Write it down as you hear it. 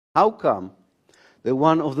How come that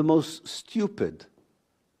one of the most stupid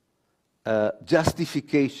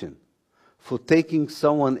justification for taking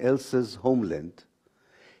someone else's homeland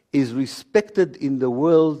is respected in the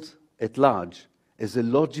world at large as a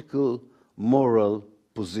logical, moral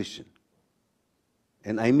position?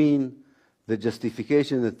 And I mean the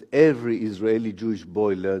justification that every Israeli Jewish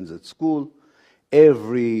boy learns at school,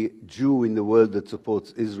 every Jew in the world that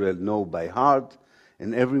supports Israel knows by heart,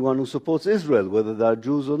 and everyone who supports Israel, whether they are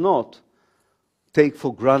Jews or not, take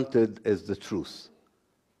for granted as the truth.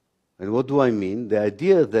 And what do I mean? The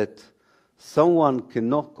idea that someone can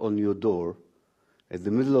knock on your door at the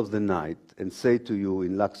middle of the night and say to you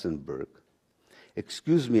in Luxembourg,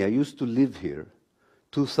 "Excuse me, I used to live here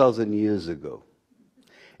 2,000 years ago."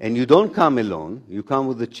 And you don't come alone, you come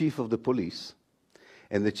with the chief of the police.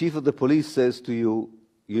 And the chief of the police says to you,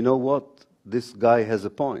 "You know what? This guy has a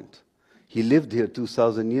point. He lived here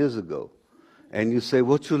 2,000 years ago." And you say,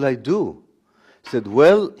 "What should I do?" He said,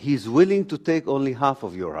 "Well, he's willing to take only half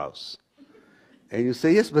of your house." And you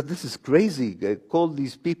say, "Yes, but this is crazy. Call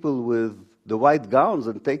these people with the white gowns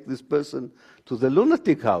and take this person to the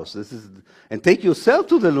lunatic house. And take yourself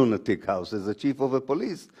to the lunatic house as the chief of the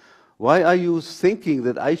police. Why are you thinking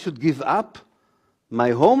that I should give up my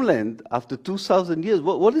homeland after 2,000 years?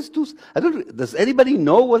 What is does anybody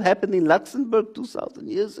know what happened in Luxembourg 2,000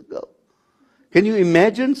 years ago? Can you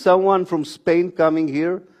imagine someone from Spain coming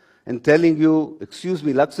here and telling you, "Excuse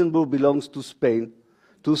me, Luxembourg belongs to Spain.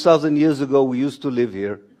 2,000 years ago we used to live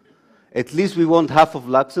here. At least we want half of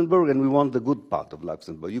Luxembourg and we want the good part of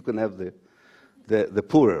Luxembourg. You can have the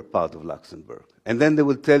poorer part of Luxembourg." And then they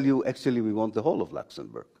will tell you, "Actually, we want the whole of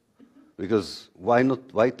Luxembourg. Because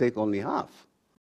why take only half?"